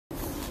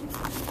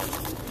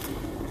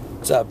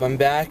What's up? I'm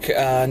back.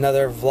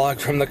 Another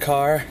vlog from the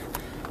car.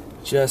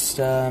 Just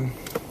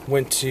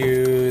went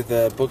to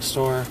the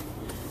bookstore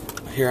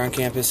here on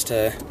campus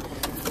to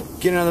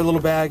get another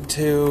little bag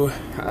to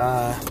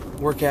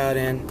work out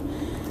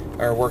in,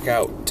 or work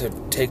out to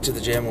take to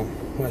the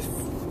gym with.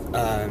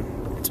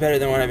 It's better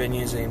than what I've been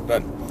using,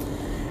 but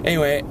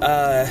anyway,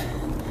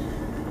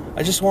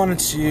 I just wanted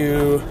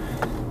to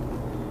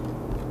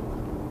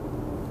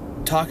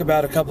talk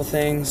about a couple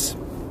things.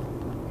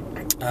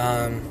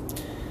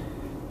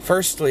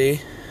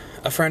 Firstly,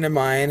 a friend of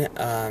mine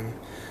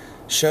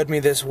showed me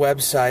this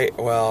website.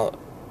 Well,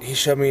 he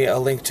showed me a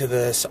link to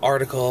this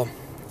article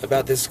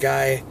about this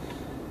guy.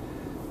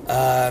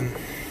 I'm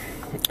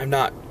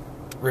not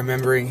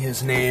remembering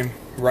his name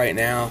right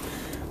now.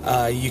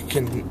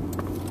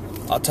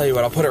 I'll tell you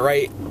what, I'll put it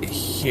right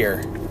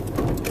here.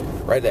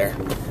 Right there.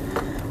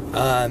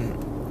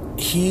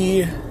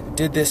 He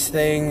did this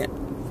thing.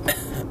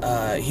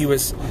 He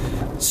was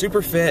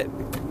super fit.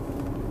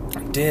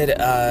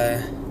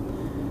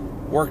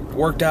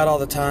 Worked out all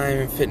the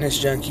time, fitness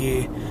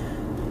junkie,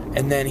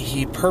 and then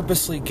he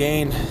purposely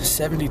gained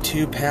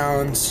 72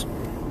 pounds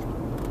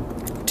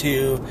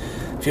to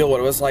feel what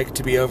it was like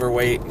to be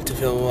overweight, to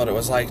feel what it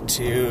was like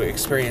to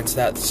experience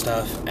that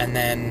stuff, and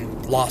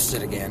then lost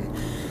it again.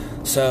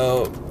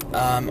 So,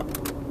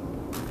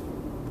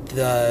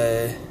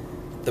 the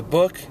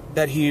book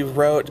that he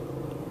wrote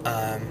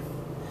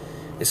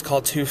is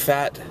called Too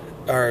Fat,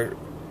 or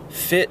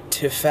Fit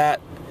to Fat,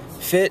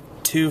 Fit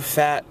Too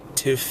Fat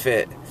to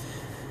Fit.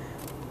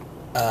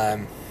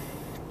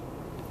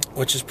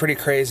 Which is pretty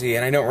crazy,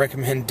 and I don't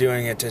recommend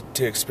doing it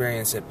to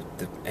experience it.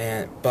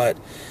 But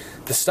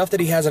the stuff that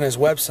he has on his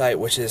website,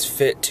 which is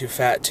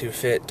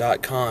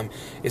fit2fat2fit.com,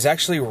 is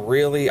actually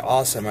really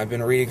awesome. I've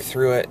been reading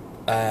through it,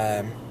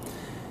 and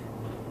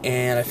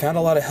I found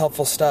a lot of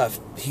helpful stuff.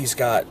 He's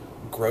got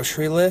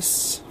grocery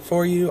lists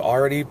for you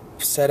already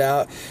set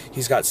out.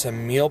 He's got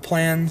some meal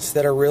plans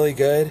that are really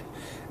good,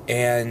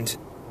 and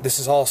this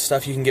is all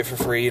stuff you can get for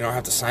free. You don't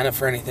have to sign up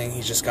for anything.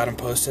 He's just got them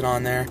posted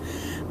on there.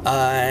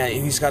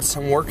 He's got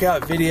some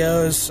workout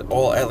videos,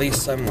 or at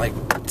least some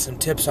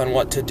tips on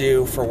what to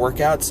do for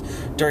workouts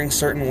during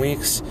certain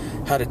weeks,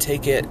 how to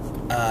take it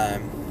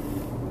at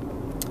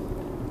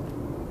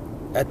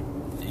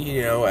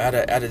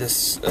a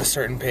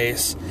certain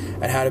pace,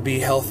 and how to be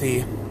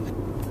healthy,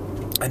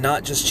 and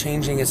not just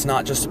changing. It's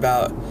not just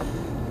about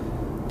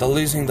the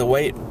losing the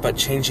weight, but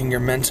changing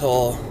your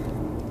mental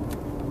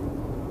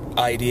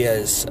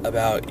ideas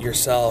about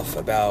yourself,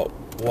 about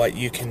what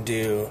you can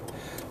do,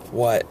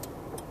 what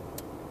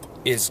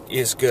is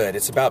good.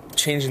 It's about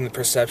changing the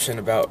perception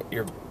about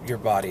your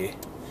body.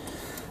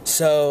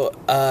 So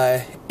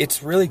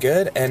it's really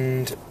good,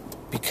 and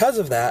because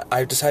of that,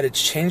 I've decided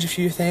to change a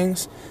few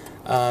things.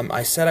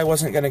 I said I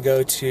wasn't going to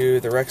go to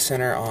the rec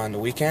center on the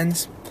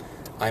weekends.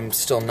 I'm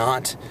still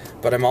not,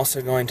 but I'm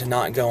also going to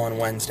not go on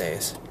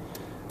Wednesdays.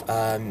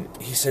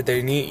 He said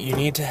you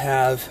need to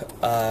have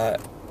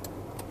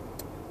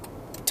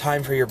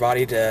time for your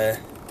body to,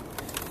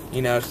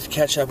 to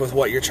catch up with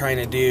what you're trying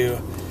to do,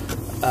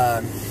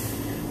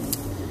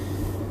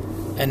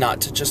 and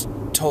not to just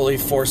totally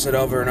force it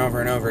over and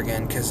over and over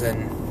again, because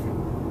then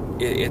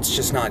it's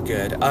just not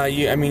good.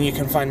 You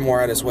can find more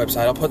at his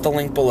website. I'll put the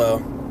link below,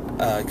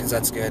 because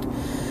that's good.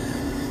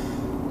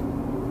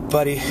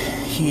 But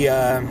he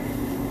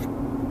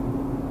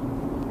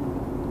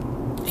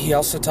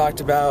also talked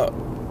about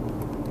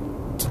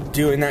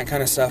doing that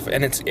kind of stuff,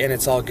 and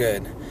it's all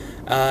good.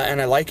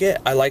 And I like it.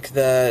 I like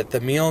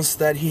the meals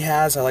that he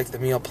has. I like the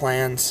meal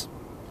plans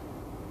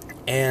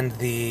and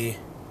the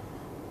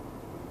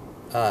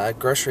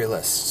grocery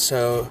list.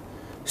 So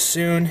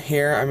soon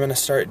here I'm going to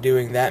start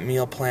doing that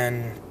meal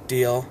plan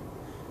deal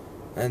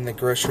and the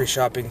grocery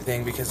shopping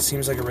thing, because it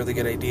seems like a really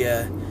good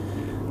idea.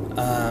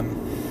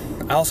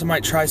 I also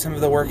might try some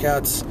of the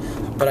workouts,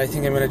 but I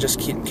think I'm going to just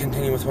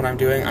continue with what I'm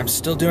doing. I'm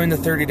still doing the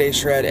 30-day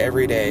shred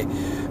every day,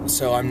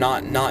 so I'm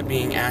not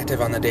being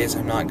active on the days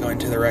I'm not going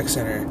to the rec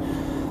center.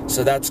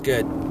 So that's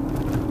good.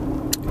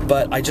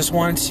 But I just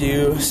wanted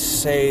to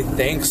say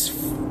thanks.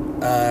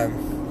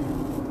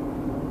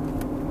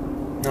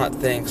 Not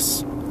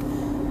thanks.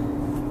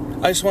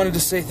 I just wanted to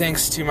say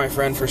thanks to my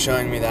friend for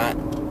showing me that.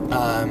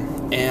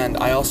 And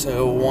I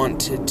also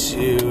wanted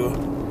to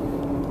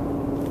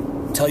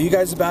tell you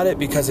guys about it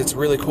because it's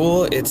really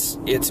cool. It's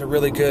a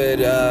really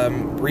good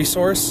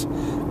resource.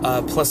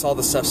 Plus all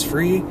the stuff's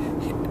free,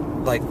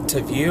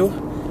 to view.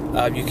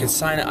 You can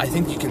sign up. I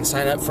think you can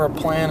sign up for a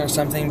plan or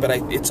something, but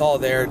it's all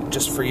there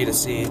just for you to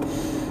see.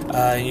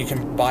 You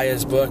can buy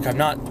his book. I'm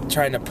not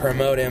trying to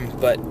promote him,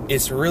 but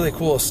it's really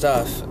cool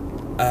stuff.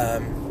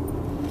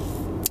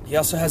 He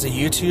also has a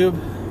YouTube.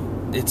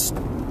 It's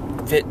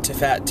Fit to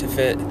Fat to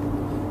Fit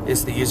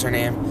is the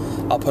username.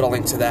 I'll put a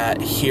link to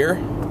that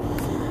here,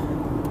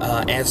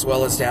 as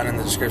well as down in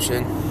the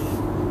description.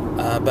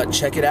 But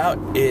check it out.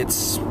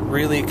 It's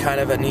really kind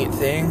of a neat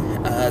thing.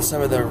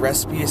 Some of the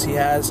recipes he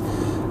has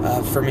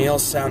for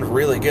meals sound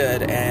really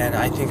good, and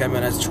I think I'm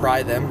going to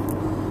try them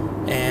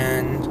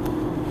and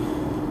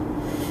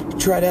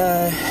try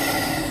to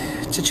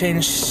to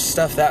change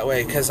stuff that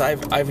way, because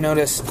I've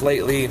noticed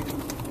lately,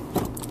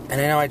 and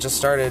I know I just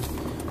started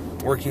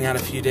working out a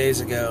few days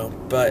ago,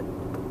 but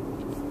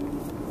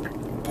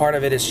part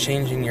of it is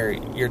changing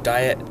your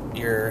diet,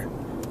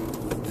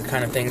 the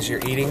kind of things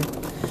you're eating,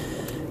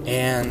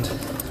 and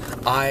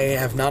I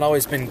have not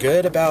always been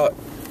good about.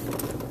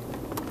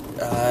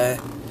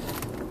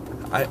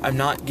 I'm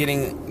not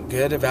getting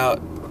good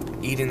about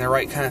eating the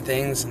right kind of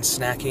things and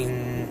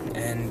snacking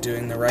and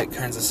doing the right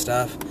kinds of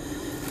stuff.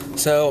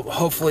 So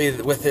hopefully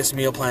with this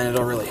meal plan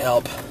it'll really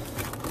help,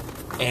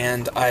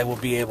 and I will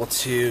be able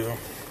to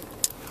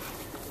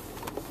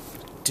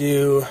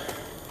do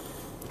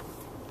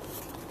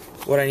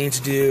what I need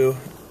to do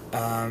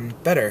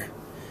better.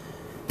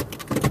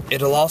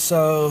 It'll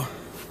also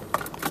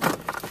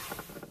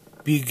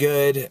be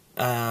good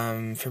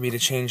for me to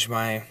change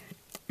my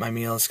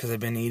meals, because I've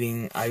been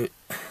eating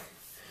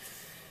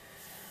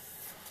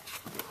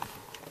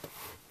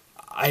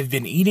I've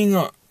been eating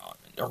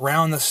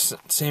around the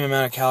same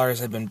amount of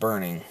calories I've been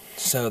burning,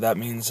 so that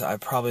means I'm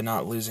probably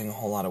not losing a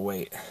whole lot of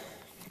weight,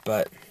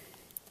 but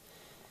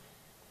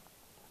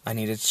I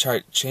need to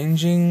start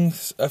changing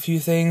a few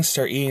things,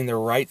 start eating the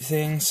right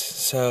things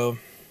so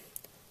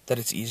that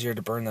it's easier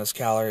to burn those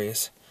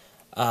calories.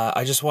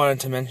 I just wanted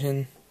to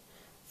mention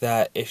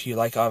that if you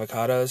like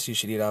avocados, you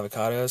should eat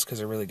avocados because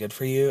they're really good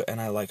for you, and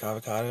I like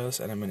avocados,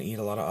 and I'm going to eat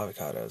a lot of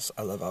avocados.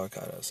 I love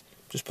avocados.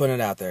 Just putting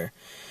it out there.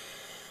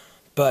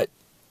 But,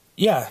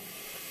 yeah,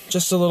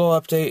 just a little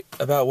update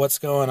about what's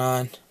going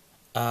on.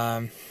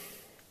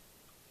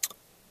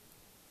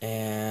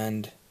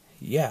 And,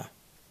 yeah.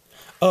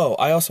 Oh,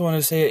 I also wanted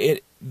to say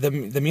the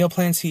meal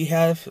plans he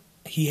has,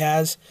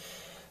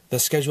 the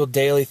scheduled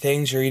daily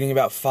things, you're eating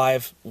about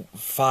five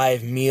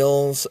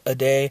meals a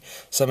day.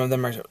 Some of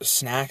them are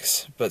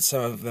snacks, but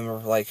some of them are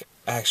like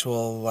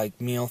actual like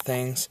meal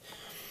things,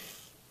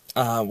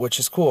 which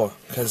is cool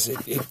because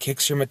it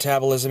kicks your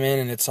metabolism in,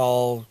 and it's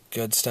all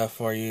good stuff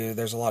for you.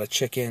 There's a lot of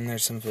chicken,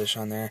 there's some fish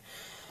on there,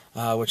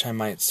 which I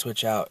might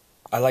switch out.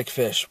 I like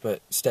fish,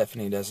 but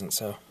Stephanie doesn't,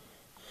 so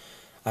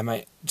I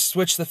might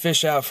switch the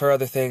fish out for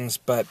other things.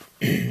 But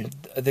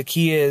the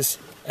key is,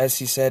 as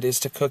he said, is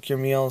to cook your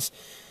meals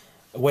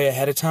way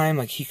ahead of time.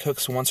 Like, he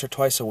cooks once or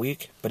twice a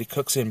week, but he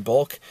cooks in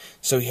bulk,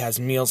 so he has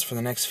meals for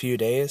the next few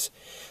days.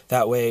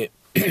 That way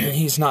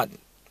he's not,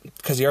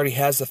 because he already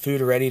has the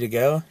food ready to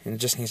go and it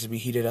just needs to be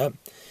heated up,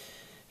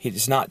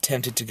 he's not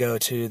tempted to go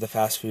to the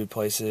fast food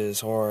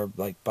places or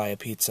like buy a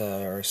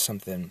pizza or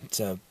something.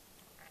 So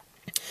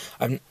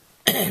I've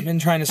been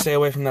trying to stay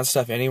away from that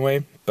stuff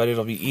anyway, but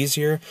it'll be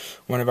easier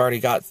when I've already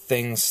got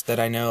things that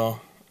I know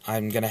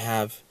I'm gonna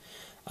have,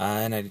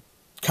 and it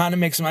kind of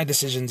makes my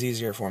decisions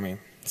easier for me.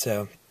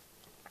 So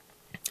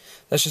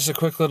that's just a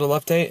quick little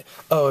update.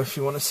 Oh, if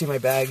you want to see my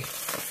bag,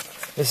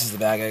 this is the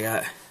bag I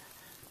got.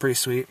 Pretty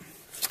sweet.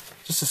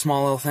 Just a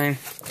small little thing,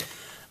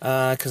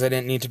 because I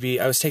didn't need to be,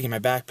 I was taking my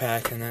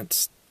backpack, and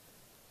that's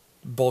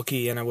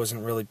bulky, and I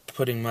wasn't really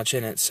putting much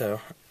in it,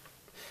 so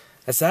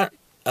that's that.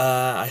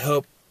 I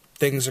hope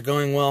things are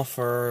going well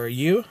for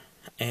you,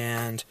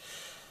 and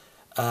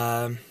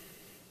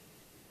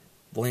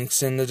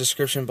links in the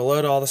description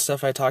below to all the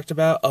stuff I talked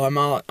about. Oh,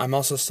 I'm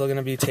also still going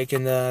to be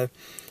taking the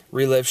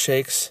YRylee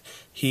shakes.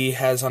 He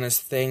has on his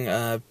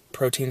thing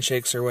protein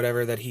shakes or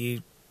whatever that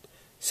he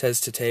says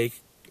to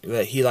take,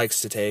 that he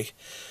likes to take.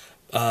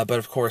 But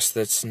of course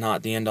that's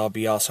not the end all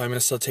be all. So I'm going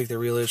to still take the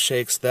YRylee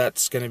shakes.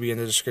 That's going to be in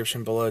the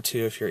description below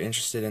too if you're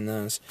interested in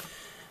those.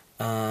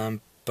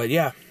 But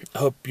yeah, I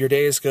hope your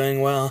day is going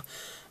well.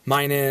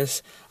 Mine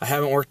is. I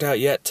haven't worked out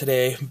yet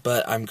today,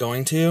 but I'm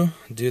going to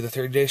do the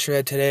 30-day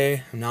shred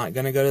today. I'm not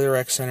going to go to the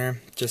rec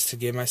center just to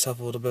give myself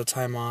a little bit of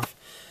time off.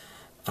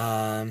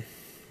 But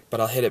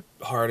I'll hit it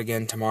hard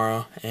again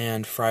tomorrow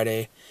and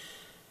Friday,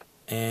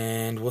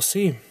 and we'll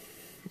see.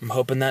 I'm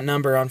hoping that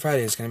number on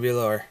Friday is going to be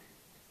lower.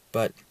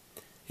 But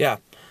yeah,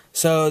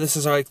 so this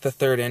is like the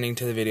third ending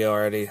to the video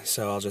already,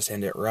 so I'll just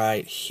end it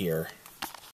right here.